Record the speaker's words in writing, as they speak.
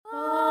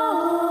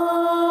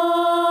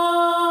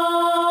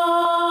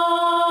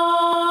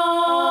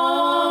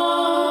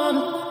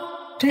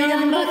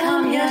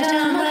Triambakam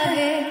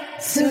yajamahe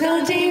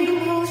sugantim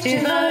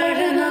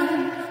pushtivardanam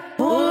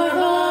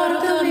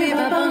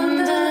purvarukamiva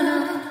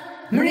bandhanam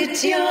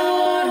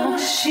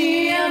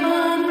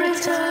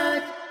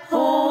mrityormukshyamamritat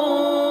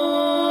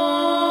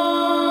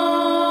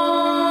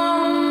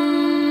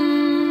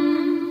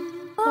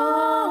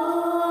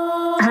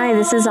Hi,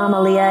 this is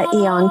Amalia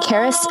Eon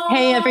Karis.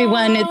 Hey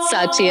everyone, it's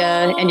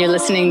Satya, and you're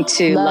listening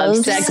to Love,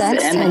 Sex,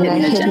 and the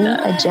Hidden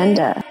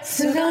Agenda.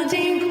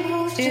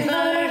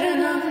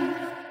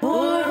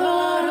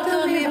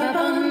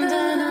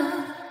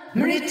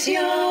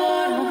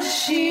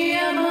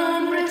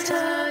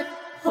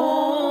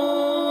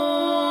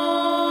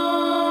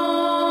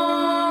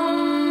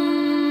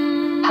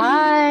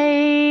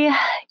 Hi,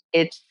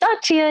 it's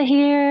Satya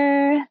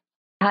here.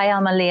 Hi,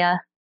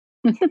 Amalia.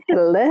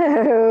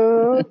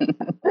 Hello.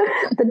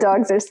 The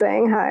dogs are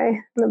saying hi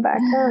in the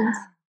background.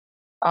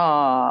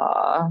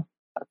 Aww,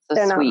 that's so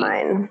They're sweet. not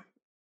mine.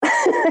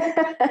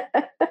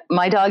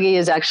 My doggy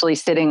is actually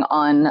sitting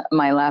on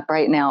my lap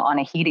right now on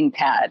a heating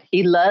pad.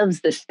 He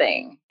loves this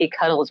thing. He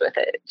cuddles with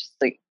it. Just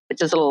like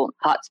it's his little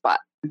hot spot.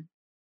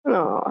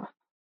 Oh.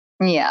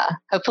 Yeah.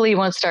 Hopefully he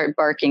won't start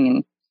barking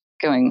and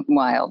going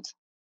wild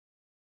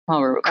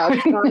while we're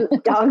recording.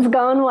 Dogs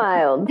gone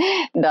wild.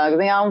 Dogs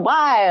gone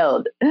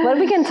wild. What are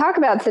we going to talk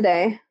about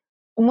today?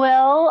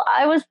 Well,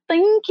 I was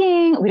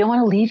thinking we don't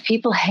want to leave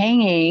people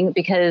hanging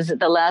because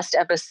the last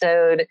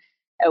episode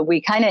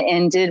we kind of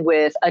ended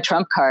with a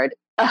Trump card.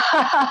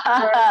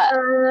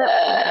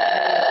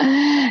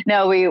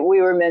 No, we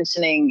were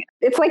mentioning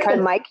it's like the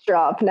mic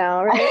drop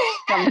now, right?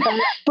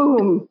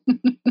 Boom,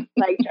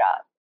 mic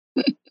drop.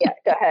 Yeah,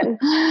 go ahead.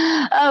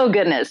 Oh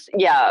goodness,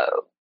 yeah.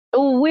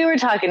 We were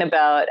talking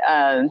about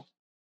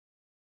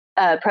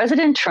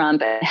President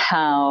Trump and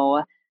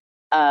how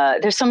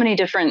there's so many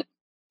different,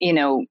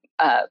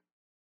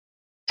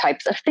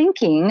 types of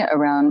thinking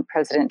around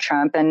President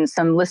Trump, and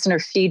some listener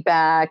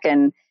feedback,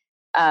 and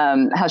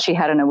how she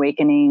had an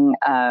awakening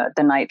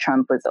the night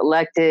Trump was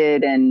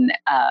elected, and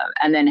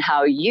then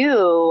how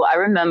I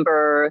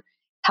remember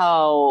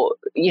how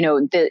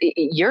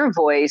your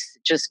voice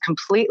just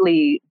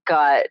completely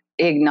got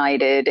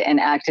ignited and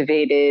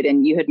activated,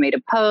 and you had made a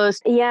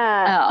post.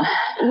 Yeah.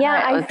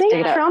 I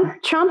think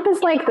Trump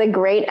is like the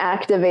great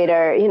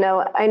activator.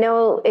 I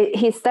know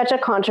he's such a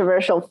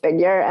controversial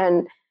figure,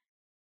 and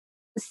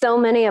so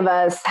many of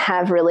us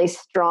have really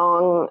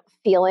strong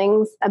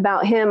feelings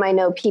about him. I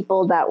know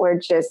people that were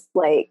just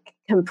like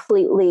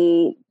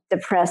completely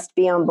depressed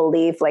beyond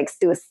belief, like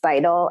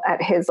suicidal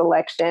at his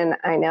election.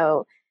 I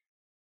know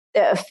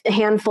a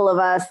handful of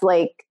us,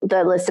 like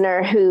the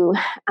listener who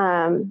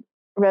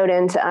wrote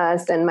into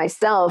us and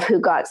myself, who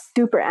got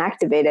super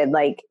activated,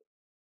 like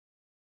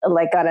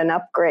got an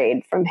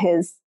upgrade from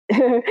his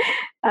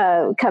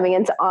coming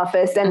into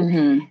office.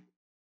 And,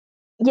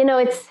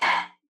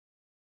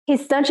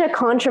 he's such a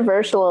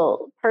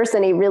controversial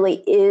person. He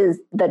really is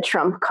the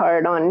Trump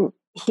card on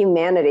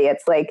humanity.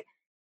 It's like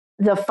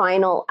the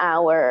final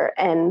hour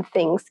and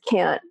things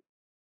can't,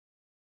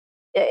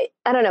 I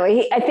don't know.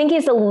 I think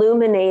he's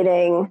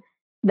illuminating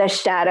the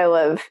shadow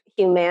of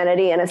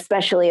humanity, and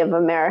especially of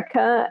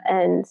America.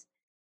 And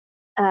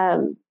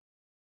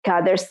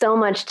God, there's so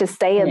much to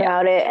say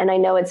about it. And I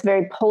know it's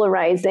very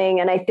polarizing.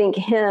 And I think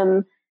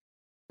him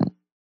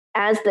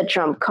as the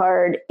Trump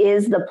card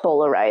is the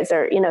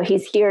polarizer.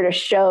 He's here to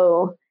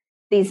show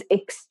these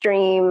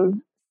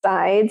extreme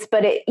sides,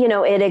 but it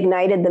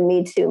ignited the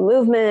Me Too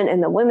movement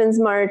and the women's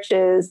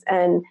marches.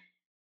 And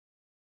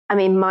I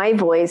mean, my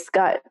voice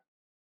got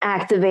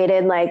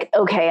activated, like,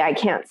 okay, I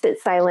can't sit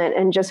silent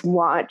and just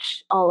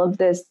watch all of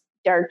this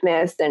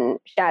darkness and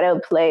shadow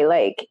play.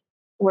 Like,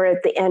 we're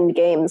at the end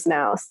games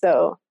now.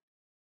 So,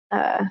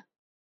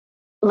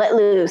 let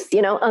loose,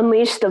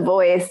 unleash the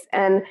voice.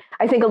 And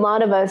I think a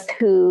lot of us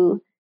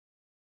who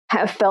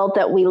have felt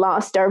that we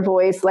lost our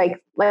voice,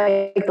 like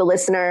the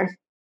listener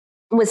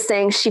was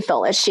saying, she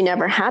felt like she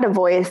never had a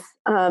voice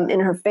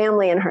in her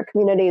family, in her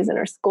communities, in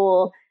her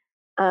school.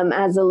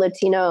 As a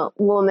Latino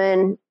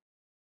woman,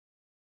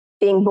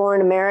 being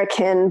born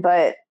American,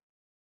 but,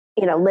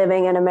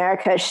 living in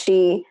America,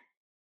 she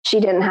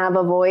didn't have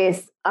a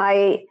voice.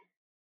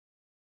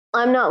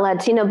 I'm not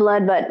Latino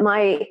blood, but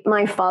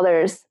my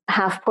father's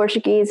half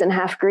Portuguese and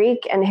half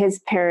Greek, and his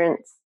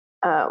parents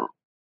met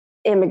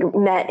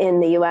in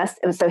the U.S.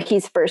 So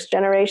he's first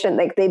generation.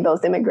 Like, they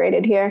both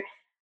immigrated here.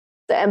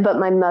 But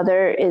my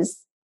mother is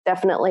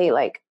definitely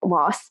like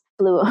WASP,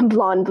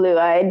 blonde,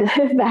 blue-eyed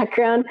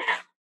background.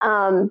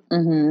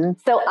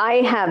 So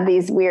I have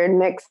these weird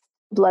mixed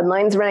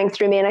bloodlines running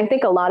through me, and I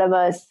think a lot of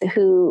us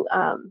who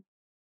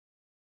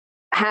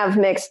have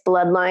mixed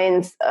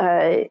bloodlines,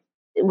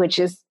 which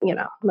is,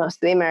 most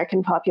of the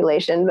American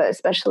population, but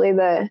especially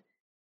the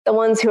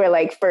ones who are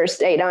like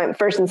first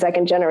and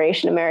second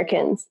generation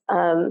Americans,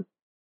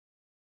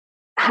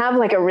 have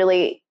like a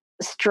really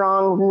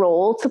strong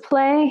role to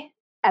play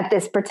at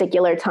this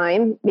particular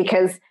time,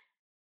 because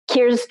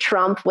here's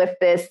Trump with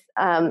this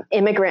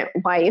immigrant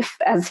wife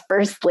as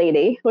first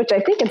lady, which I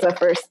think is the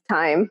first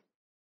time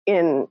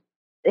in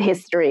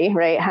history,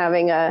 right?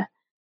 Having a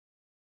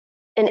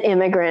an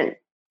immigrant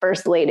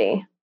first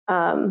lady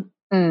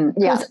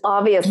who's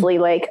obviously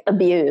like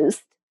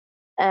abused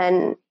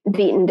and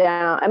beaten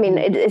down. I mean,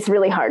 it's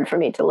really hard for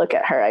me to look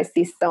at her. I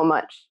see so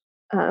much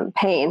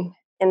pain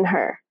in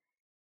her.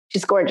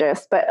 She's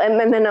gorgeous, but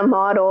and then a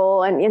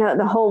model, and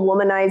the whole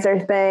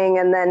womanizer thing,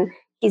 and then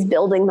he's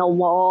building the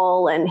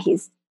wall and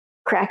he's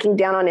cracking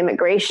down on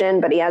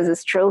immigration, but he has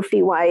his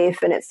trophy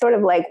wife, and it's sort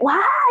of like,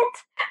 what?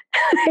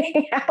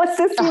 How is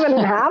this even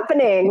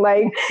happening?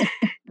 Like,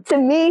 to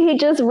me, he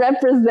just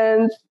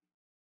represents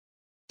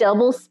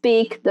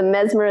doublespeak, the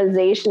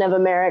mesmerization of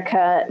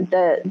America,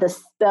 the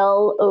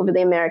spell over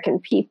the American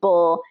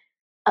people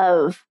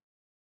of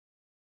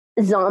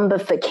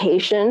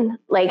zombification.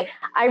 Like,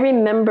 I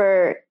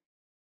remember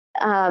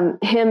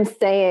him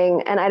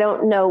saying, and I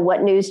don't know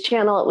what news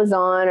channel it was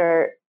on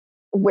or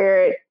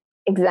where it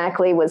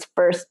exactly was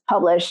first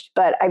published,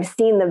 but I've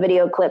seen the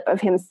video clip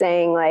of him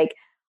saying like,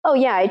 oh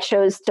yeah, I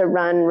chose to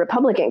run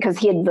Republican, because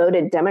he had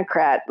voted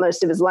Democrat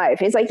most of his life.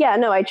 He's like, yeah,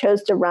 no, I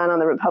chose to run on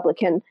the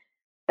Republican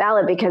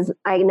ballot because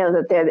I know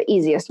that they're the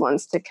easiest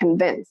ones to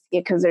convince,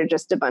 because they're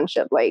just a bunch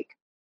of like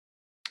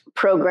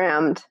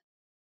programmed,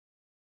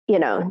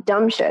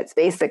 dumb shits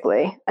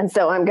basically. And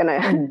so I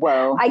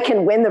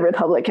can win the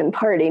Republican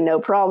Party, no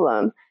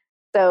problem.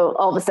 So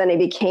all of a sudden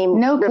he became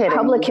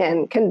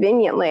Republican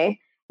conveniently.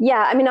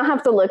 Yeah, I mean, I'll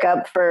have to look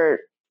up for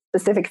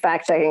specific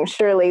fact checking.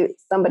 Surely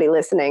somebody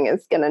listening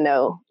is going to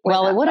know.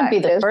 Well, it wouldn't be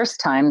the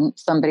first time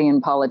somebody in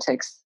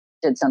politics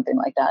did something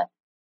like that.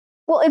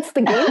 Well, it's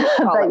the game of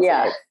politics.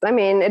 Yeah. I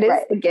mean, it is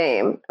the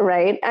game,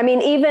 right? I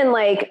mean, even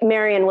like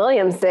Marianne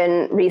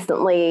Williamson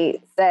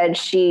recently said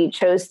she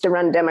chose to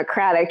run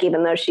Democratic,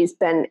 even though she's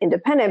been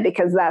independent,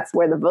 because that's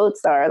where the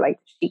votes are. Like,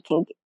 she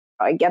can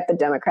probably get the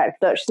Democratic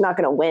vote. She's not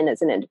going to win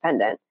as an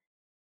independent.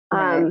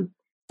 Right.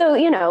 So,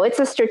 it's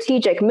a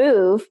strategic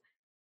move,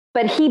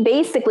 but he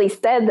basically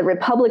said the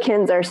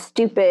Republicans are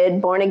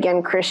stupid, born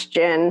again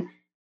Christian,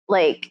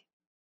 like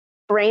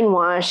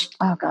brainwashed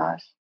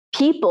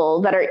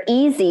people that are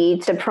easy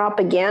to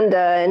propaganda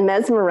and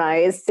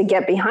mesmerize to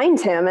get behind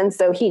him. And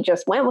so he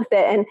just went with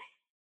it. And,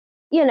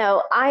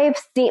 I've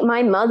seen,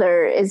 my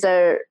mother is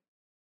a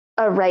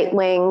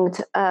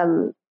right-winged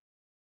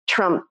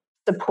Trump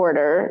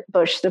supporter,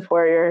 Bush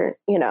supporter,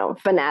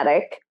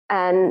 fanatic,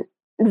 and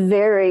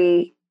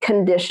very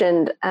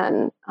conditioned.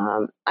 And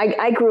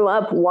I grew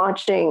up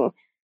watching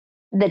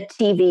the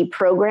TV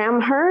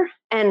program her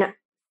and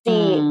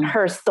see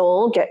her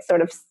soul get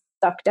sort of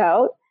sucked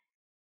out,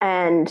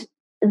 and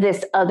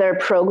this other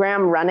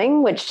program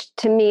running, which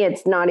to me,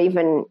 it's not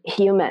even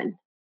human.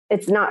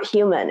 It's not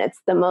human.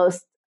 It's the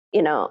most,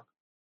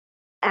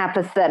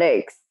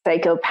 apathetic,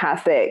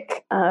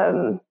 psychopathic.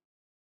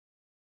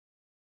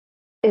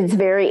 It's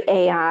very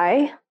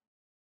AI.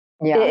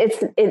 Yeah.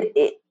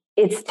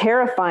 It's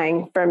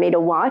terrifying for me to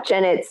watch.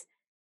 And it's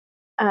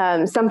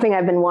something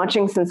I've been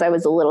watching since I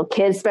was a little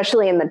kid,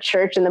 especially in the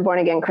church, in the born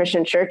again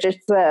Christian church.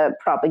 It's a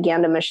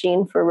propaganda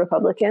machine for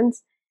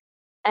Republicans.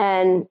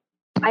 And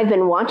I've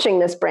been watching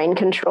this brain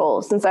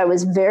control since I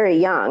was very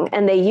young.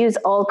 And they use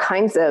all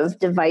kinds of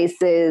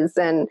devices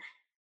and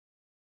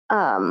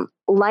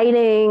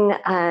lighting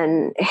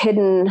and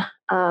hidden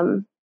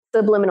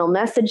subliminal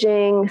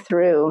messaging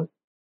through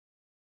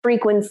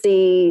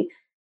frequency,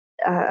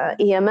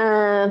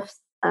 EMFs,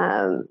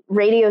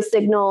 radio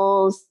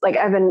signals. Like,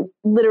 I've been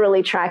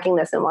literally tracking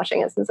this and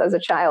watching it since I was a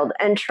child,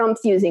 and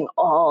Trump's using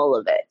all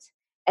of it.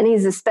 And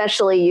he's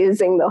especially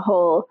using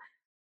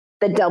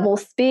the double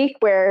speak,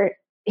 where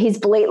he's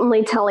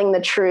blatantly telling the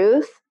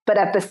truth, but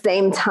at the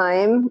same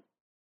time,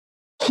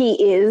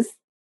 he is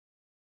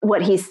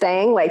what he's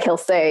saying. Like, he'll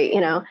say,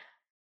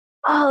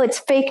 oh, it's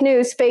fake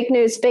news, fake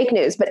news, fake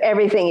news, but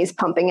everything he's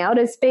pumping out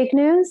is fake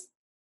news.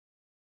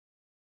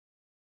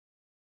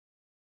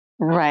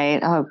 Right.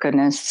 Oh,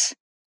 goodness.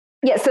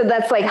 Yeah. So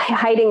that's like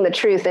hiding the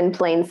truth in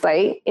plain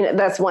sight.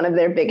 That's one of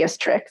their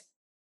biggest tricks.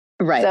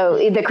 Right. So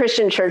the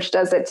Christian church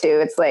does it too.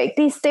 It's like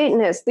these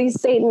Satanists,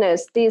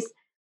 these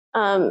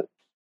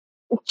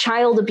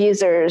child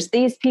abusers,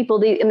 these people,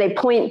 and they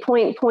point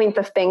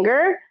the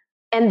finger,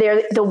 and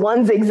they're the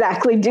ones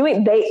exactly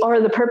they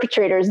are the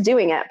perpetrators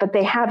doing it, but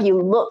they have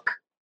you look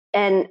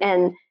and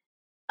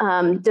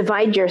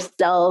divide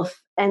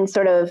yourself and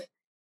sort of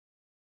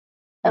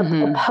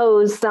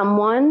oppose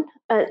someone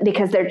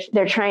because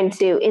they're trying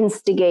to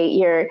instigate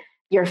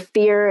your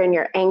fear and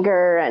your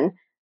anger. And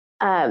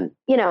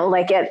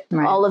like at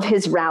all of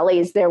his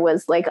rallies, there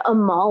was like a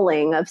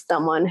mauling of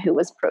someone who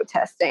was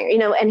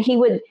protesting, and he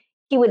would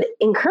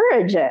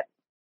encourage it.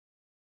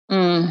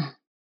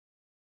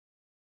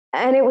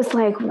 And it was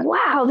like,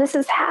 wow, this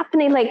is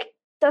happening. Like,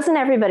 doesn't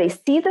everybody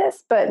see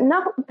this? But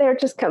no, they're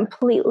just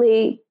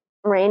completely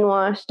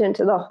brainwashed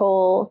into the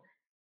whole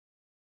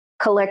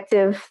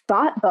collective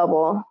thought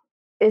bubble.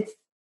 It's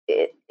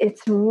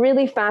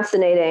really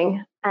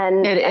fascinating.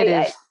 And it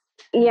is.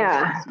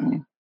 Yeah.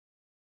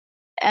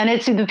 And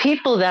it's the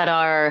people that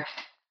are,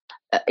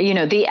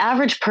 the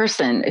average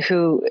person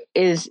who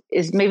is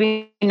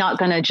maybe not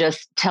going to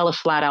just tell a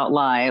flat out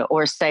lie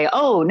or say,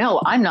 oh,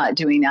 no, I'm not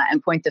doing that,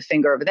 and point the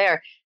finger over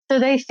there. So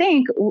they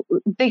think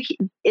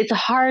it's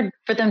hard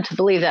for them to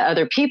believe that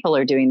other people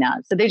are doing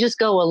that. So they just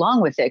go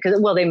along with it because,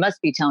 well, they must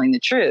be telling the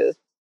truth.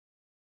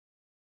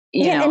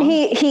 You know? And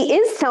he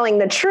is telling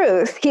the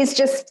truth. He's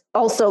just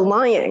also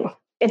lying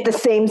at the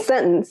same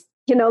sentence.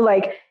 You know,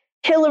 like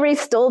Hillary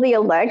stole the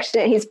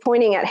election. He's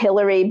pointing at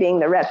Hillary being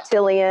the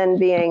reptilian,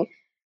 being,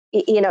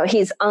 you know,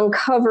 he's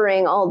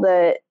uncovering all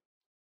the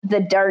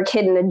dark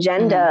hidden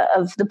agenda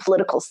of the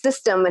political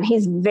system. And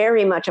he's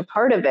very much a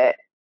part of it,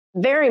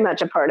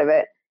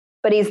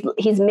 but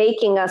he's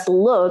making us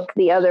look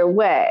the other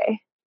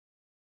way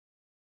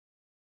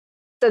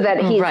so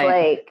that he's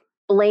like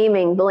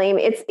blaming.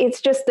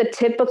 It's just the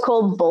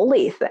typical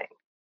bully thing.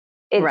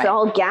 It's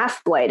all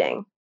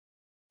gaslighting.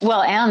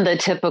 Well, and the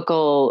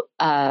typical,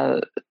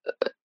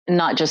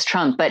 not just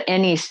Trump, but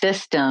any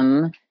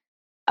system,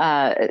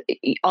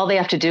 all they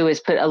have to do is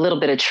put a little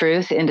bit of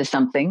truth into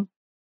something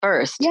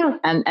first. Yeah.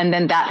 And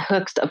then that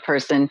hooks a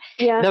person.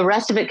 Yeah. The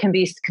rest of it can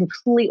be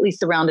completely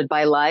surrounded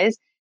by lies.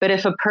 But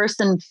if a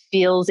person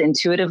feels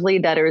intuitively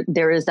that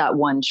there is that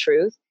one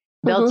truth,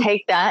 they'll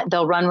take that,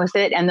 they'll run with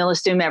it, and they'll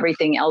assume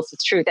everything else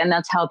is truth. And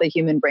that's how the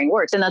human brain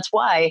works. And that's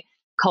why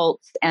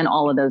cults and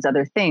all of those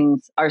other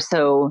things are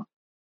so,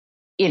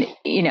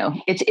 you know,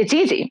 it's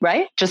easy,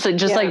 right? Just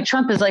like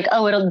Trump is like,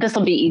 oh, this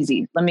will be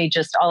easy.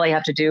 All I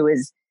have to do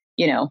is,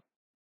 you know,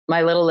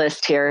 my little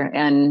list here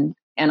and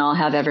I'll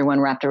have everyone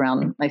wrapped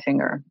around my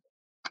finger.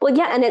 Well,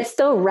 yeah. And it's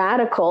so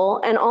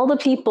radical. And all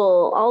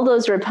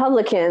those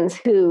Republicans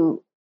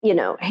who, you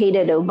know,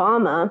 hated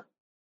Obama,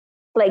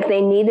 like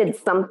they needed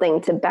something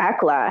to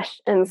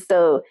backlash. And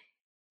so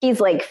he's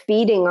like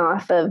feeding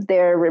off of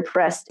their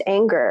repressed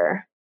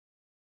anger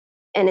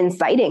and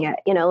inciting it,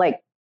 you know, like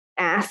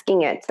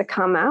asking it to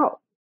come out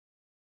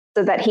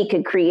so that he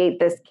could create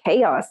this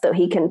chaos, so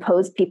he can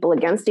pose people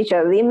against each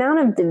other. The amount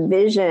of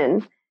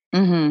division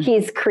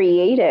he's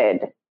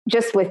created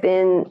just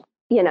within,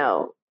 you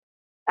know,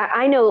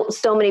 I know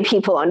so many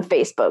people on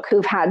Facebook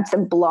who've had to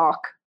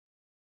block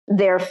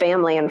their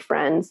family and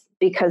friends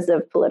because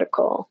of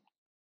political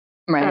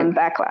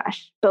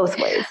backlash, both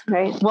ways,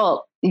 right?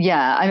 Well,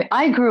 yeah,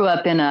 I grew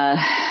up in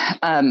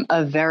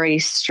a very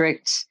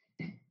strict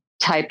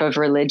type of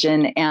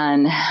religion,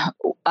 and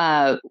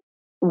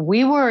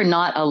we were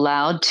not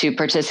allowed to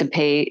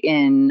participate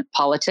in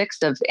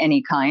politics of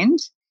any kind,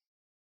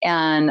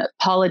 and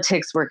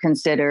politics were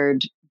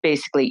considered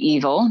basically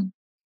evil.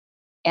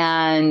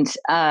 And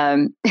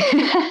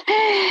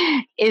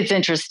it's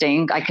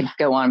interesting. I could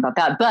go on about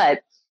that,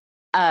 but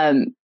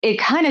it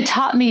kind of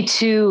taught me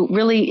to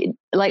really,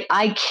 like,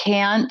 I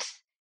can't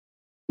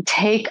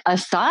take a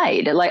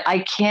side. Like, I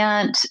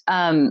can't,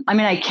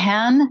 I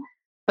can,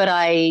 but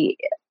I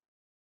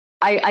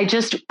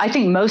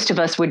think most of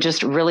us would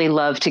just really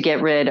love to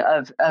get rid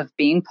of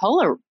being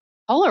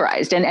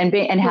polarized and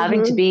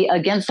having to be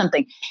against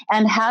something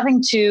and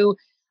having to,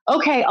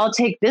 okay, I'll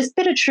take this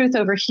bit of truth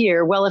over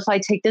here. Well, if I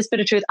take this bit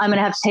of truth, I'm going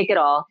to have to take it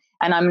all,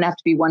 and I'm going to have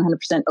to be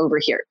 100% over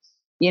here,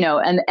 you know,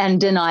 and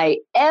deny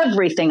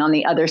everything on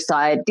the other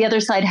side. The other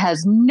side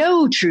has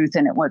no truth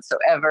in it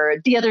whatsoever.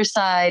 The other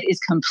side is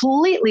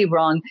completely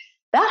wrong.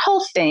 That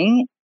whole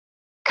thing,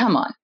 come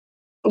on.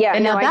 Yeah,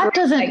 and no, that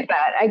doesn't like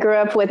that. I grew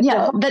up with the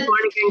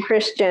born-again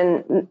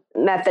Christian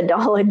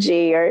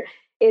methodology, or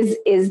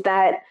is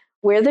that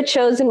we're the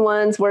chosen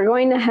ones, we're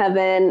going to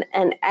heaven,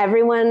 and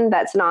everyone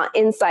that's not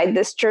inside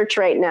this church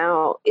right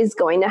now is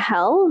going to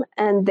hell,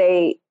 and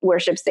they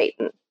worship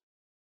Satan.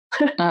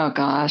 Oh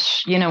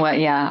gosh, you know what?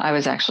 Yeah, I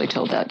was actually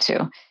told that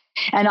too,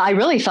 and I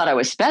really thought I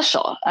was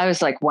special. I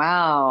was like,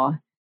 wow.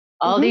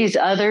 All these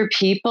other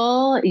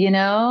people, you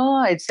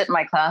know, I'd sit in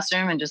my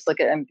classroom and just look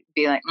at them and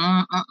be like,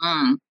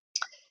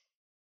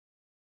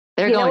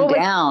 they're going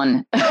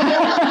down.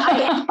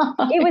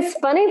 It was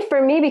funny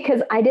for me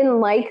because I didn't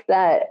like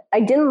that.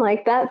 I didn't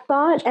like that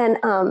thought.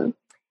 And,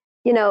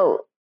 you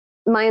know,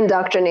 my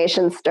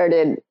indoctrination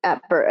started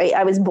at birth.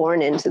 I was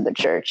born into the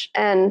church.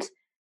 And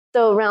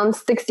so around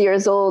 6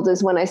 years old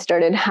is when I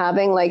started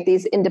having like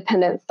these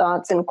independent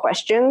thoughts and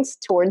questions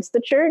towards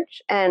the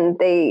church. And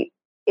they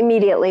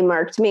immediately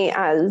marked me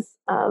as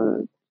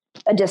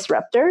a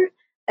disruptor.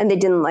 And they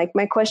didn't like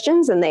my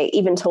questions. And they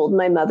even told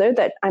my mother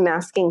that I'm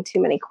asking too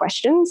many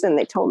questions. And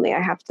they told me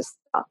I have to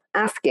stop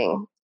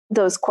asking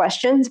those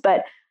questions.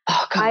 But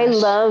I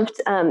loved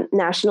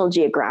National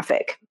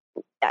Geographic.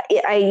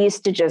 I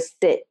used to just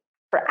sit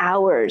for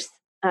hours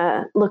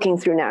looking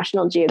through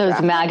National Geographic.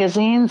 Those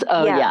magazines?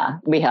 Oh, yeah.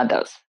 We had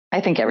those.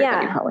 I think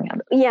everybody probably had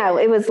those. Yeah,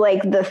 it was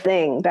like the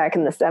thing back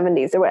in the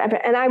 70s or whatever.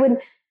 And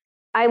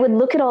I would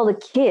look at all the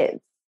kids,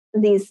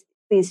 these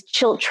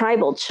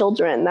tribal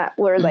children that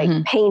were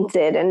like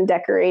painted and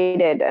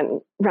decorated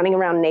and running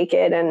around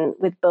naked and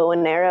with bow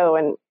and arrow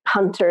and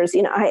hunters.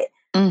 You know,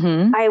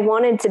 I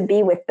wanted to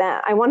be with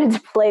them. I wanted to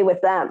play with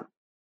them.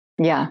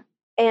 Yeah.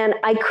 And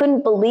I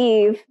couldn't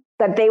believe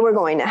that they were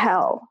going to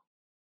hell.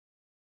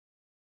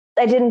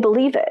 I didn't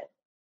believe it.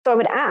 So I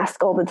would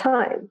ask all the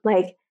time,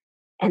 like,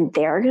 and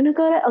they're going to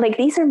go to, like,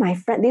 these are my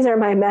friends. These are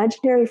my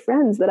imaginary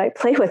friends that I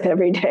play with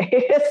every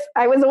day.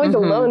 I was always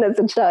alone as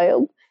a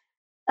child.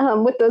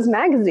 with those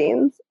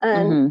magazines.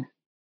 And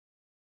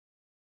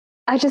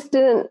I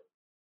didn't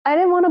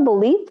want to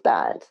believe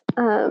that.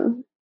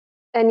 And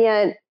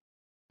yet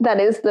that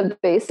is the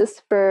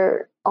basis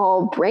for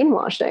all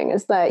brainwashing,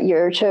 is that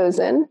you're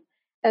chosen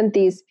and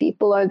these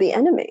people are the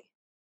enemy.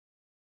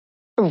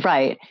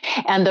 Right.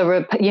 And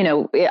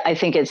I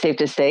think it's safe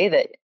to say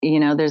that,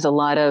 there's a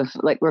lot of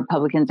like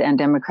Republicans and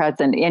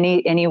Democrats and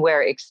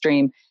anywhere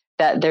extreme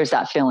that there's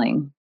that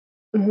feeling.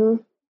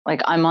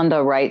 Like I'm on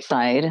the right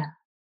side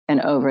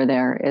and over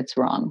there it's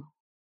wrong.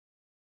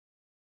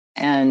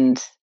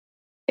 And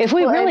if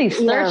we really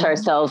search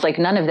ourselves, like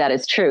none of that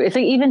is true. It's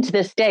like, even to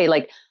this day,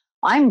 like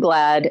I'm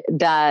glad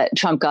that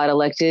Trump got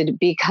elected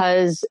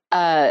because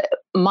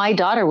my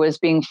daughter was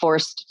being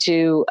forced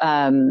to,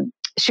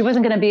 she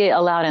wasn't going to be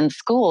allowed in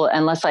school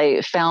unless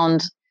I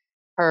found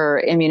her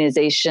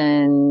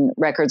immunization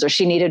records, or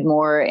she needed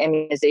more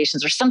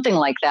immunizations or something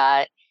like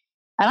that.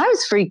 And I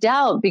was freaked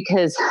out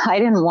because I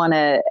didn't want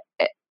to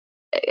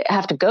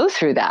have to go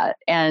through that.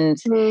 And,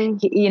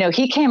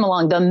 he came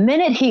along the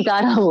minute he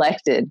got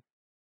elected.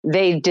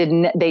 They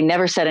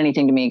never said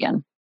anything to me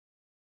again.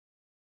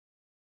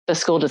 The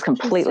school just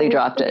completely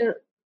dropped it.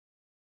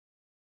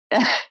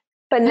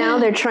 But now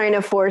they're trying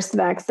to force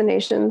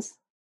vaccinations.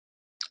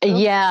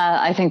 Yeah,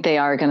 I think they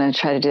are going to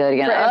try to do that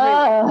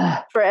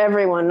again. For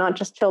everyone, not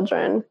just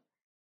children.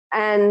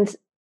 And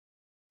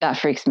that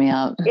freaks me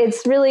out.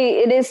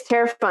 It is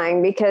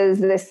terrifying because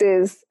this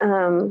is,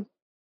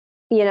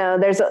 we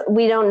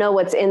don't know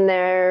what's in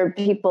there.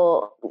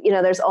 People,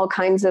 there's all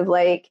kinds of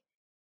like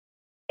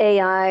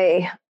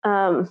AI.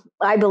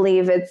 I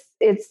believe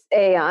it's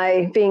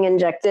AI being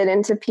injected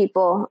into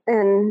people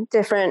and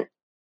different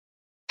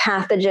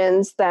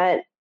pathogens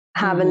that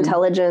have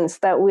intelligence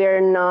that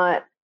we're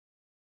not.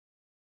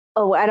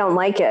 Oh, I don't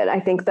like it.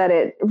 I think that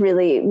it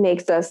really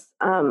makes us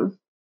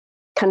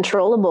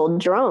controllable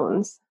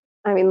drones.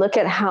 I mean, look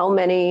at how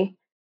many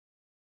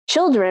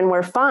children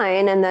were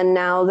fine, and then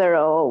now they're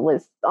all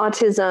with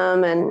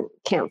autism and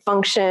can't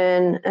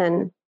function,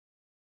 and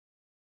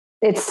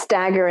it's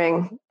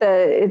staggering.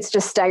 It's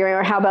just staggering.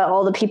 Or how about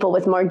all the people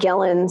with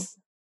Morgellons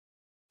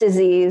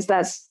disease?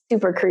 That's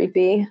super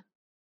creepy.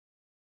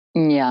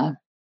 Yeah.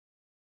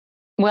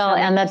 Well,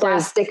 and that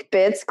plastic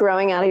bits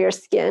growing out of your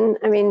skin.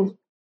 I mean,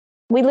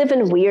 we live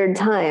in weird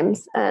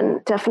times,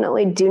 and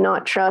definitely do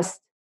not trust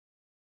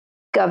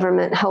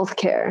government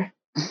healthcare.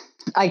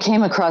 I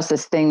came across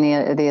this thing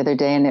the other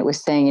day, and it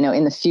was saying,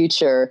 in the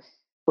future,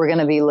 we're going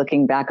to be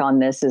looking back on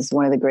this as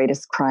one of the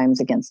greatest crimes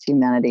against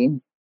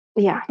humanity.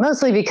 Yeah.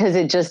 Mostly because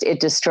it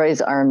destroys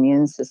our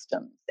immune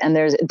system. And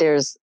there's,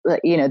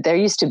 there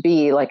used to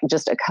be like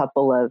just a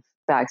couple of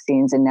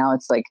vaccines, and now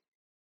it's like,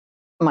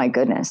 my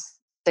goodness,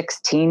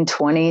 16,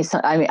 20. So,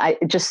 I mean,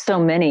 just so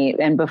many.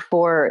 And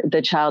before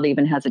the child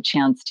even has a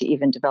chance to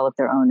even develop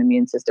their own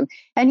immune system.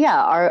 And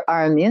yeah,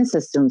 our immune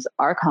systems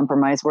are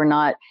compromised. We're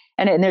not,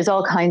 and there's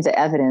all kinds of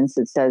evidence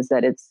that says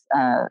that it's,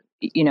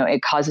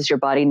 it causes your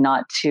body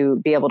not to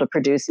be able to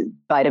produce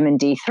vitamin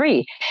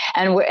D3.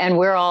 And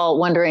we're all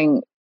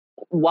wondering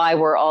why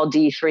we're all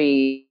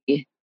D3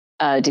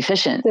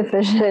 deficient.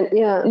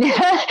 Yeah.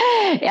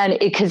 And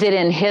because it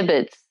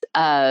inhibits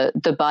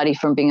the body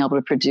from being able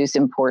to produce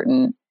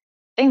important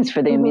things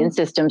for the immune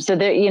system. So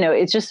there,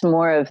 it's just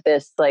more of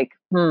this like,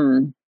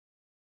 does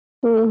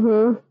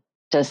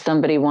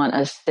somebody want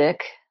us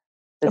sick?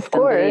 Does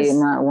somebody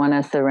not want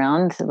us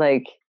around?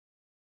 Like,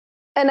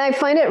 and I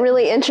find it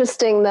really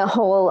interesting, the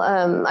whole,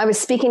 I was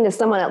speaking to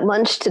someone at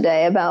lunch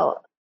today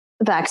about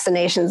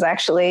vaccinations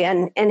actually.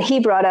 And he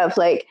brought up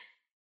like,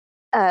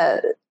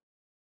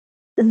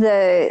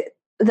 the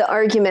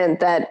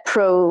argument that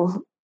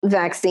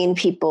pro-vaccine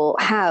people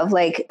have,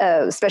 like,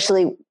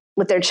 especially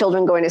with their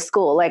children going to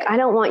school, like, I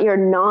don't want your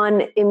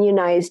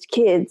non-immunized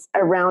kids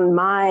around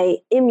my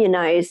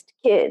immunized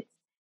kids.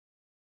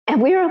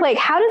 And we were like,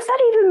 how does that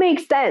even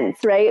make sense,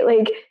 right?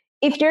 Like,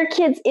 if your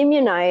kid's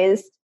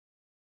immunized,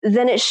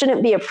 then it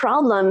shouldn't be a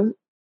problem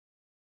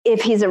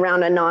if he's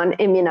around a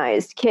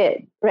non-immunized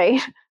kid,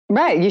 right?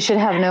 Right. You should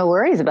have no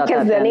worries about that.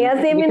 Because then he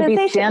has the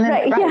immunization.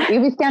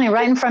 You'd be standing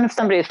right in front of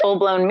somebody with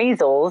full-blown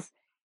measles,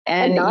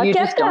 and you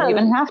just don't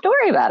even have to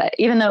worry about it.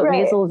 Even though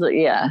measles,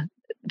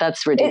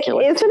 that's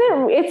ridiculous. Isn't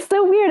it? It's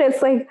so weird.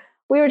 It's like,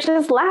 we were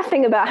just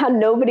laughing about how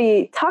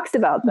nobody talks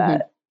about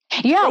that.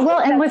 Yeah, like, well,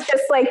 and it's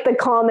just like the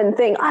common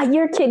thing.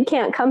 Your kid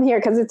can't come here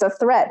because it's a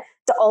threat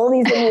to all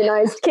these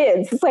immunized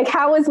kids. It's like,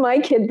 how is my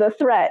kid the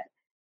threat?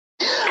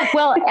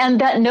 Well, and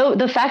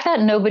the fact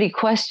that nobody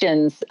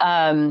questions,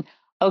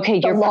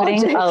 okay,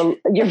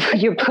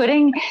 you're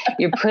putting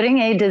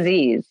a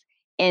disease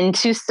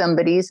into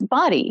somebody's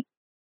body,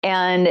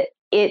 and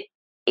it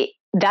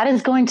that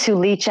is going to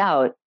leach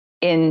out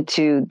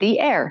into the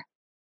air.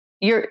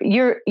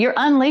 You're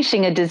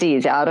unleashing a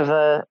disease out of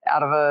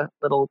a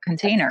little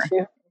container.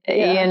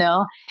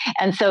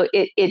 And so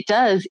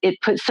it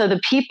puts, so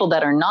the people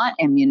that are not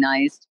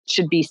immunized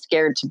should be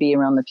scared to be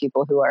around the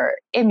people who are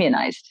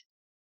immunized.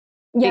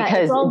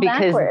 Because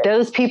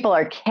those people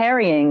are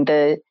carrying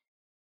the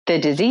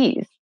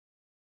disease.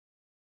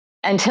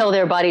 until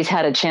their bodies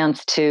had a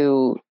chance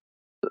to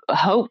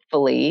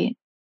hopefully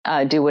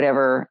do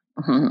whatever.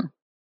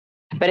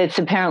 But it's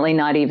apparently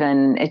not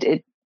even,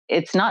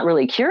 it's not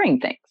really curing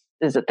things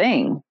is a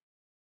thing.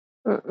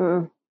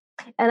 Mm-mm.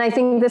 And I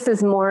think this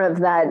is more of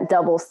that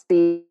double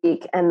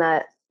speak and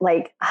that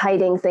like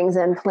hiding things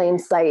in plain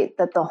sight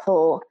that the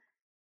whole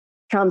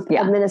Trump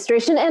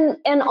administration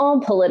and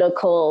all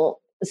political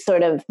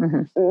sort of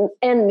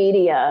and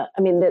media.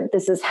 I mean,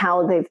 this is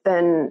how they've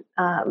been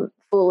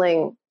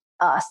fooling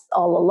us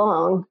all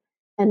along,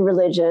 and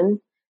religion.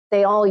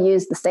 They all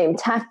use the same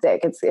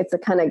tactic. It's a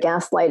kind of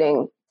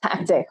gaslighting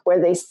tactic where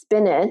they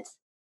spin it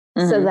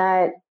so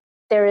that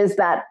there is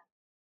that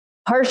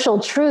partial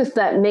truth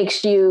that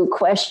makes you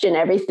question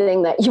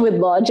everything that you would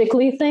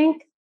logically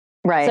think.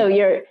 Right. So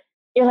you're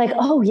like,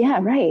 oh yeah,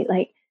 right.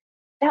 Like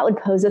that would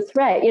pose a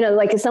threat. You know,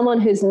 like as someone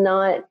who's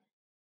not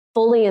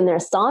fully in their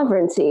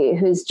sovereignty,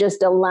 who's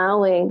just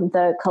allowing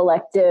the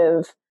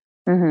collective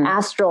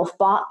astral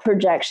thought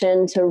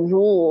projection to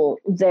rule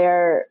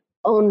their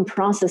own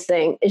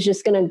processing, is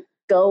just going to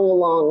go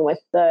along with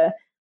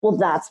well,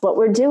 that's what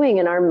we're doing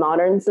in our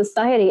modern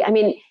society. I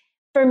mean,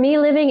 for me,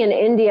 living in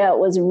India, it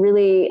was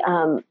really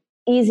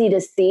easy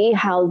to see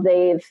how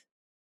they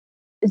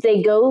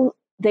go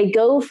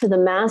for the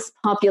mass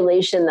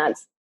population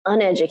that's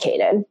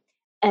uneducated,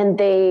 and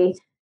they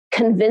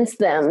convince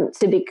them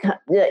to become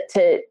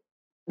the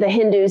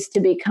Hindus to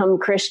become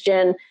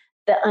Christian,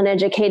 the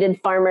uneducated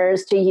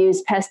farmers to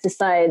use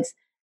pesticides,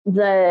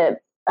 the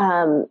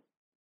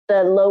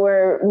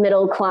lower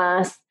middle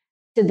class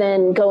to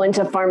then go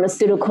into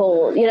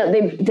pharmaceutical. You know,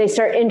 they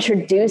start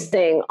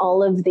introducing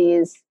all of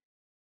these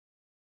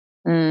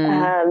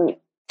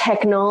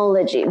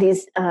technology,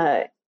 these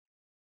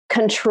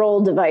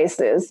control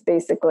devices,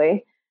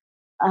 basically,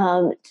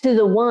 to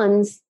the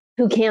ones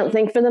who can't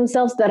think for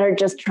themselves, that are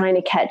just trying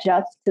to catch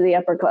up to the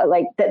upper class.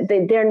 Like that,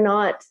 they're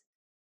not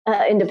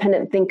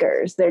independent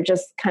thinkers. They're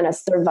just kind of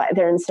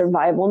they're in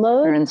survival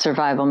mode. They're in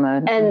survival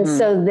mode. And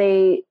so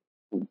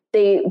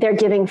they're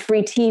giving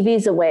free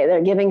TVs away.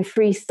 They're giving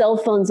free cell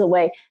phones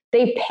away.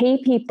 They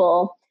pay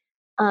people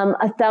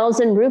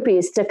 1,000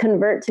 rupees to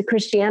convert to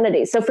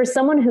Christianity. So for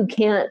someone who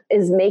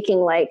is making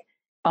like,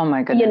 oh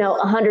my goodness,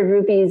 100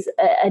 rupees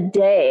a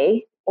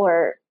day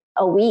or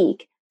a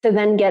week, to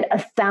then get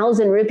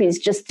 1,000 rupees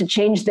just to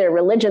change their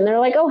religion, they're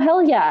like, oh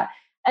hell yeah.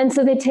 And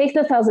so they take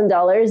the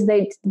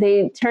 $1,000,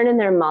 they turn in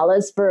their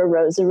malas for a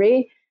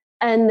rosary,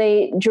 and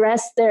they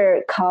dress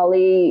their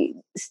Kali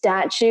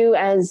statue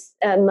as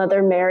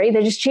Mother Mary.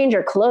 They just change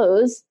her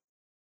clothes.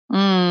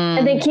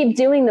 And they keep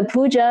doing the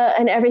puja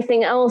and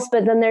everything else,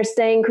 but then they're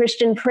saying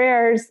Christian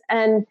prayers,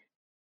 and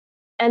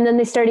then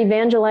they start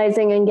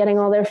evangelizing and getting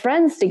all their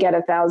friends to get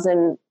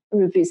 1,000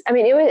 rupees. I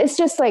mean, it's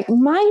just like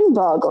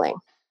mind-boggling.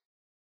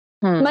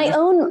 My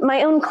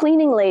own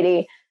cleaning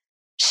lady,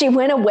 she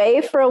went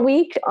away for a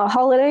week, a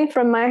holiday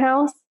from my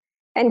house,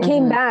 and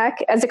came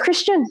back as a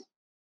Christian.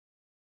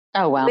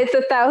 Oh wow! With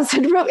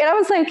 1,000 rupees, and I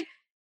was like,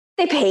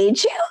 "They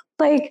paid you?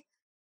 Like,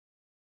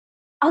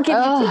 I'll give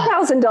you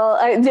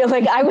 $2,000."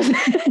 Like I was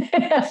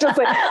just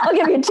like, "I'll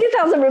give you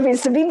 2,000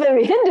 rupees to be the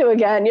Hindu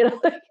again." You know,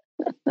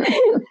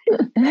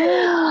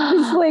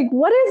 it's like,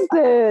 what is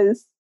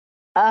this?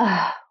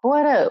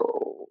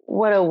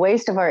 What a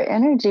waste of our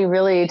energy,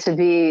 really, to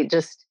be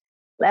just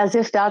as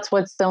if that's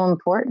what's so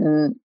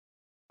important,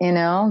 you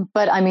know?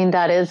 But I mean,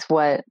 that is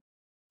what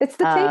it's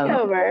the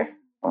takeover.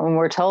 When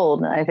we're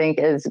told, I think,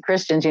 as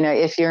Christians,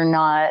 if you're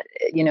not,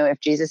 if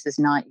Jesus is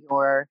not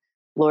your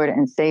Lord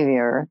and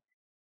Savior,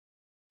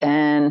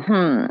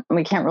 then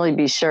we can't really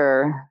be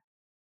sure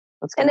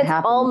what's going to happen.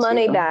 And it's all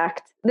money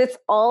backed. That's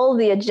all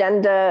the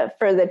agenda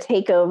for the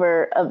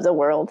takeover of the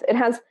world. It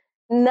has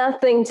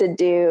nothing to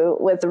do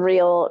with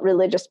real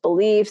religious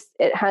beliefs.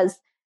 It has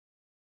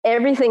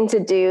everything to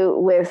do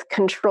with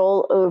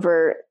control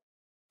over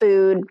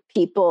food,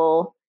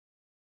 people,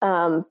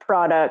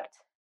 product,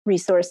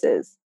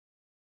 resources.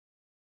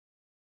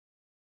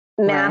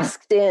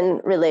 Masked in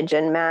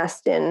religion,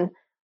 masked in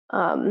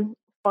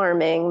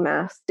farming,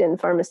 masked in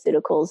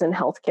pharmaceuticals and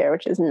healthcare,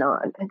 which is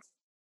not.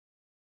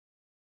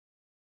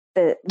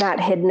 That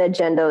hidden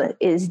agenda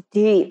is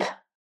deep.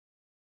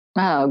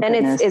 Oh,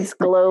 goodness. And it's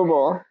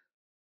global.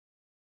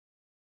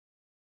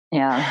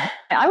 Yeah.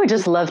 I would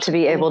just love to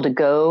be able to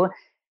go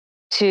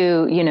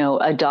to,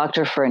 a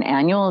doctor for an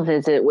annual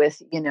visit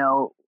with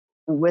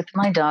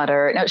my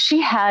daughter. Now,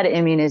 she had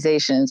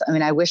immunizations. I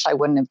mean, I wish I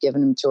wouldn't have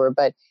given them to her,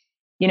 but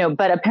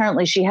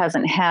apparently she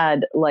hasn't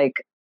had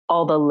like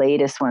all the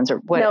latest ones or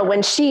what. No,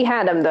 when she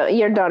had them though,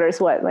 your daughter's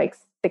what, like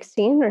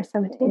 16 or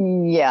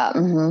 17? Yeah.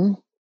 Mm-hmm.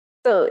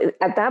 So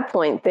at that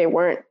point, they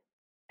weren't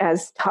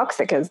as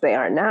toxic as they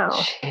are now.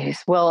 Jeez.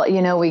 Well,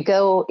 we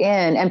go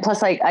in, and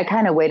plus I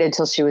kind of waited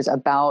till she was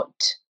about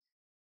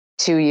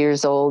 2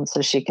 years old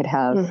so she could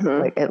have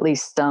like at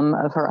least some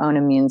of her own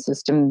immune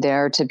system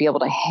there to be able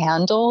to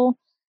handle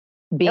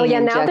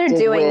being now they're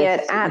doing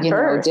it at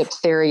birth.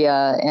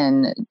 Diphtheria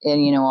and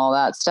all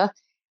that stuff.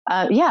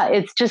 yeah,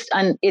 it's just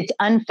it's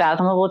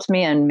unfathomable to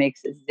me and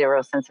makes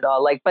zero sense at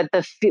all. Like, but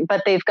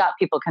they've got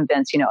people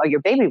convinced, oh,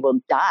 your baby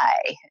will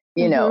die,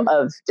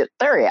 of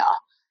diphtheria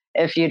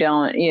if you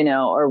don't,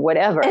 or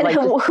whatever. And like,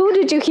 who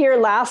did you hear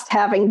last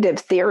having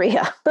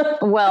diphtheria?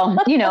 Well,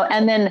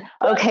 and then,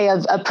 okay,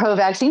 a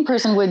pro-vaccine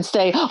person would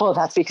say, oh,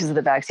 that's because of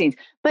the vaccines.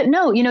 But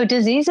no,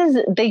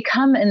 diseases, they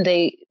come and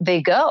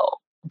they go.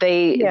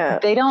 They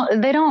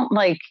don't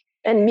like.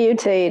 And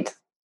mutate.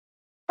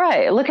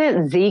 Right. Look at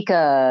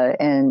Zika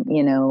and,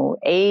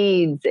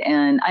 AIDS.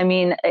 And I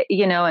mean,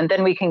 and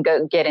then we can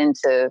get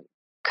into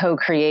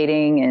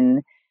co-creating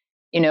and,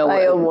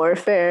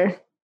 biowarfare.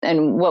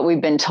 And what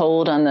we've been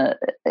told on the,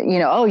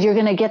 oh, you're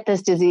going to get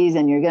this disease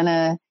and you're going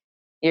to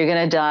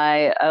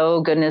die.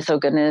 Oh goodness.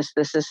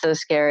 This is so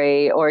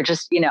scary. Or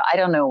just, I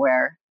don't know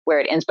where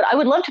it ends, but I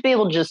would love to be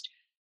able to just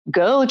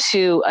go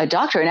to a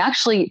doctor and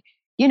actually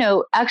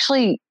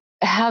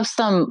have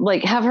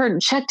have her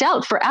checked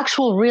out for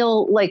actual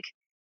real,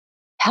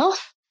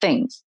 health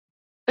things.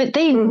 But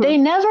they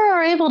never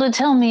are able to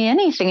tell me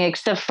anything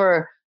except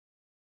for,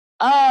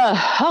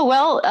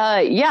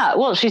 yeah,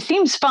 well, she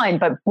seems fine,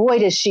 but boy,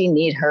 does she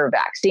need her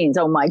vaccines.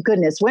 Oh my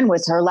goodness. When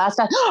was her last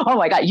time? Oh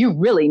my God, you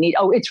really need,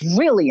 it's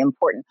really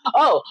important.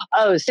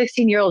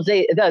 16-year-olds,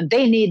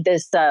 they need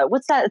this,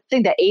 what's that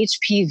thing, the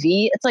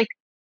HPV? It's like,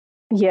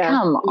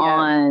 come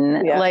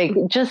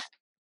on, just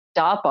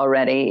stop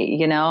already.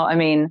 I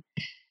mean,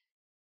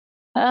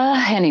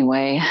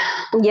 anyway.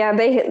 Yeah,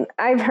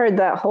 I've heard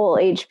that whole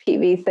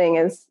HPV thing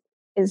is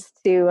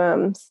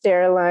to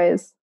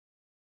sterilize.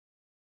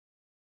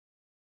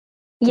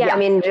 Yeah, I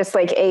mean, just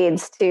like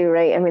AIDS too,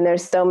 right? I mean,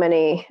 there's so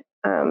many,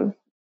 so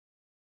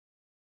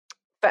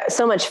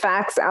much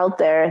facts out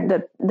there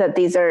that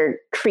these are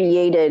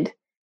created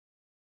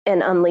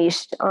and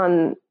unleashed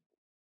on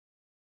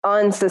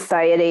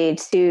society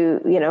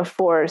to,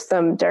 for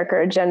some darker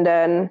agenda.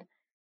 And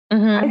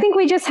I think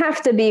we just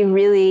have to be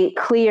really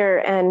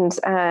clear and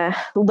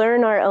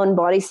learn our own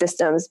body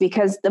systems,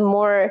 because the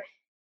more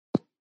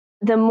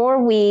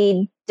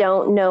we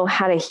don't know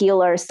how to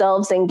heal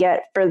ourselves and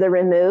get further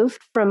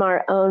removed from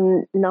our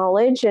own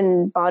knowledge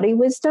and body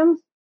wisdom,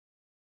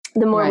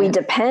 the more we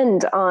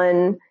depend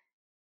on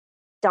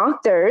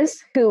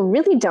doctors who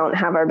really don't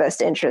have our best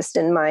interest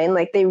in mind.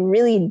 Like, they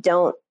really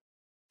don't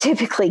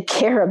typically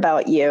care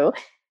about you.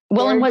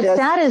 Well, and what's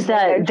sad is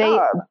that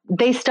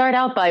they start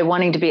out by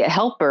wanting to be a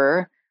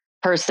helper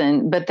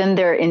person, but then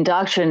they're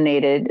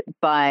indoctrinated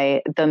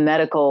by the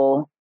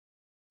medical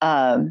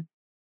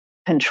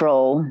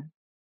control,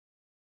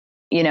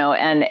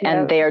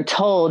 and they are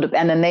told,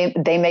 and then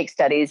they make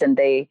studies and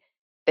they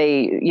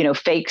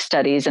fake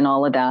studies and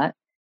all of that,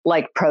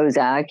 like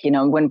Prozac,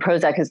 when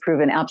Prozac has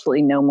proven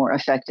absolutely no more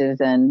effective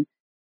than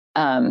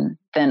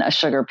a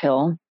sugar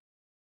pill,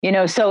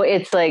 so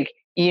it's like,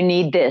 you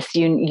need this,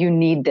 you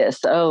need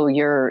this. Oh,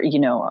 you're,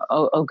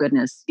 oh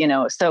goodness,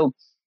 so.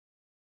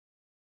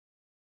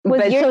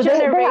 With your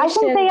generation, I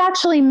think they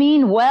actually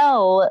mean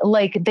well.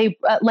 Like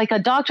like a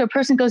doctor, a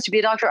person goes to be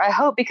a doctor, I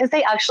hope, because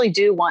they actually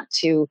do want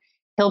to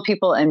heal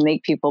people and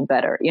make people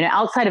better.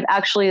 Outside of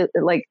actually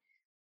like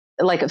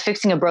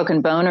fixing a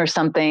broken bone or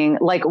something.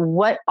 Like,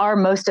 what are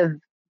most of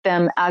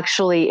them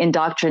actually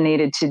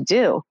indoctrinated to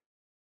do?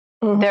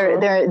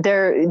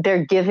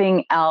 They're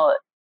giving out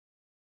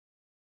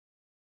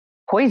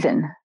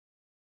poison.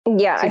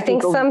 Yeah, I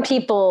think some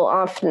people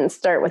often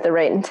start with the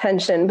right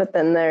intention, but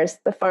then there's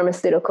the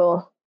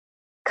pharmaceutical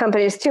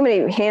companies, too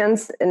many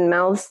hands and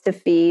mouths to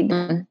feed.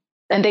 And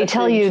they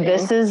tell you,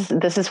 this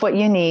is what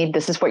you need.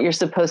 This is what you're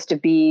supposed to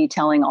be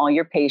telling all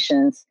your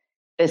patients.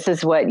 This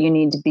is what you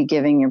need to be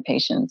giving your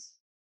patients.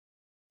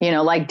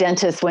 Like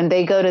dentists, when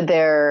they go to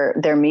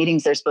their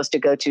meetings they're supposed to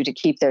go to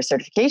keep their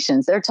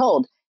certifications, they're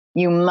told,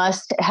 you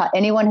must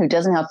anyone who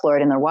doesn't have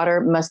fluoride in their water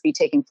must be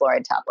taking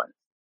fluoride tablets.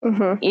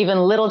 Even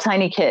little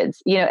tiny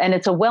kids, and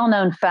it's a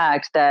well-known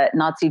fact that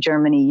Nazi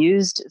Germany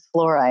used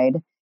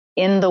fluoride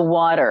in the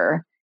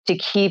water to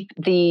keep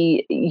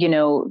the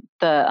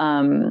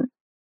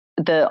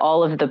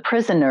all of the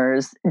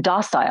prisoners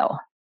docile,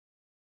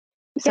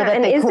 so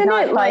that they could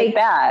not fight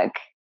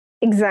back.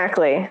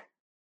 Exactly.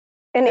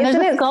 And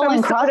isn't it skull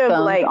and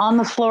crossbones like on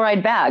the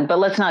fluoride bag? But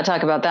let's not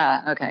talk about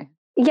that. Okay.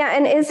 Yeah,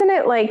 and isn't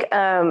it like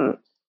a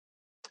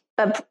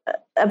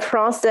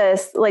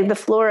process, like the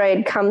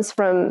fluoride comes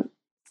from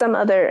some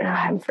other,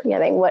 I'm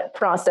forgetting what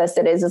process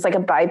it is. It's like a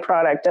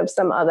byproduct of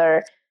some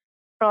other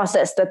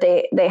process that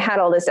they had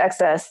all this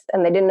excess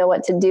and they didn't know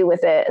what to do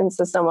with it. And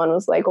so someone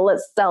was like, well,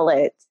 let's sell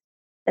it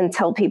and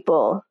tell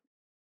people.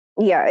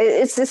 Yeah,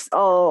 it's just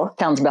all.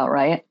 Sounds about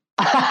right.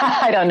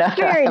 I don't know.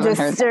 Very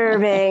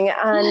disturbing.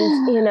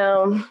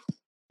 And,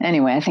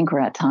 Anyway, I think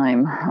we're at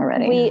time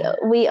already.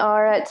 We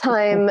are at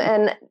time.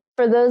 And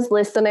for those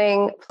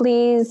listening,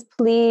 please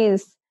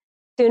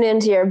tune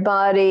into your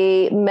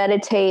body,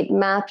 meditate,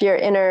 map your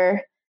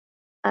inner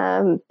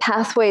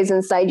pathways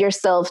inside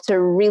yourself to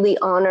really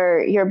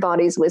honor your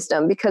body's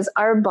wisdom, because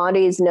our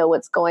bodies know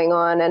what's going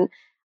on. And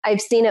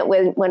I've seen it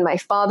when my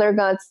father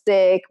got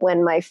sick,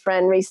 when my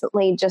friend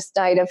recently just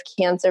died of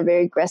cancer,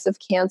 very aggressive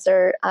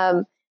cancer.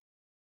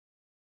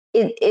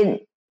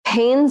 it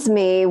pains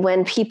me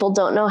when people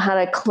don't know how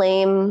to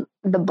claim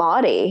the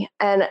body.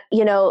 And,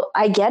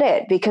 I get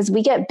it, because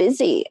we get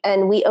busy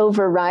and we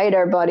override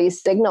our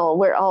body's signal.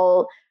 We're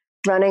all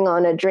running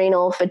on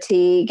adrenal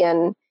fatigue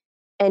and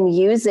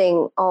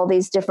using all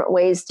these different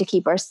ways to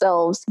keep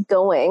ourselves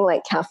going,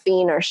 like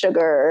caffeine or sugar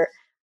or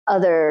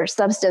other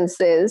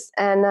substances.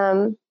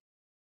 And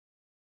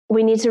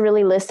we need to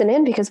really listen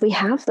in, because we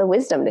have the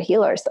wisdom to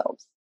heal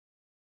ourselves.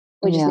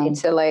 We just need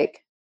to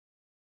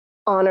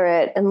honor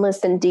it and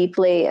listen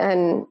deeply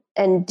and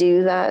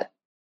do that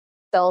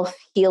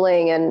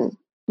self-healing and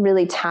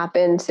really tap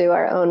into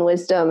our own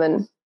wisdom.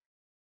 And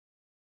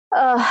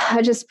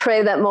I just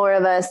pray that more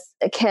of us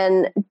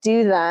can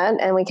do that,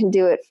 and we can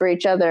do it for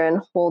each other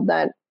and hold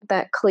that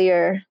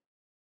clear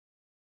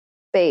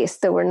space,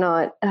 so we're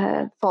not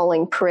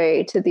falling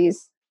prey to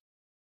these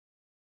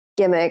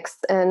gimmicks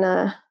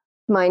and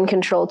mind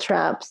control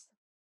traps.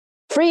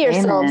 Free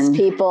yourselves, Amen.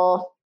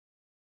 People.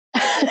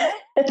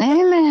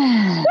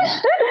 Amen.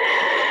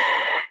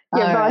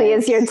 Your body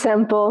is your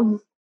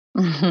temple.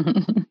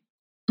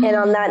 And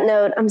on that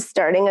note, I'm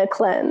starting a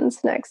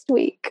cleanse next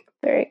week.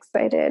 Very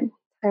excited.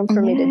 Time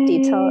for me to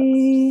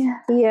detox.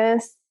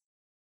 Yes.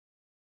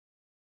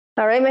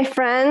 All right, my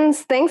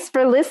friends. Thanks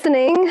for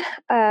listening.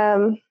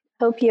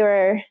 Hope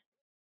you're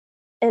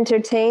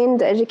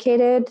entertained,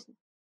 educated,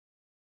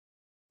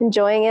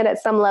 enjoying it at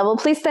some level.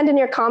 Please send in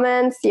your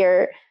comments,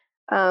 your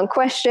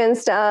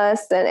questions to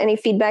us, and any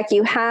feedback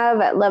you have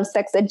at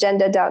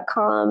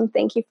lovesexagenda.com.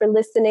 Thank you for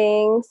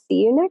listening.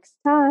 See you next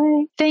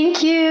time.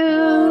 Thank you.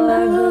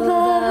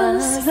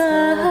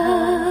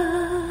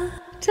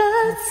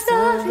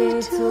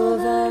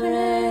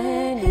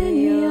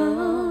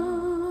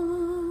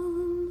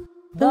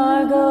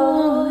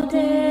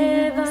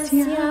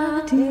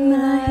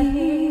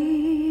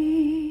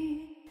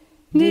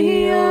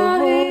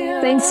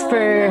 Thanks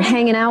for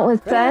hanging out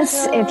with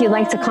us. If you'd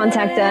like to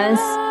contact us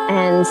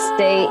and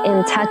stay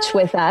in touch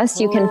with us,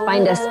 you can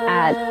find us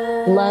at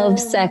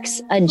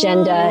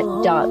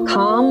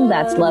lovesexagenda.com.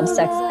 That's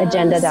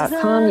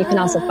lovesexagenda.com. You can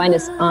also find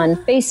us on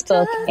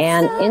Facebook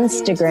and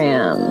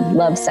Instagram,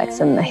 Love, Sex,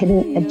 and the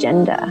Hidden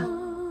Agenda.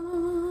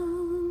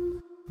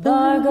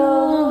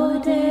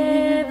 Bhargo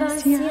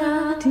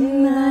Devasya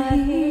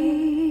Dhimahi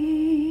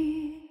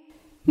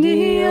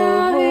Dhiyo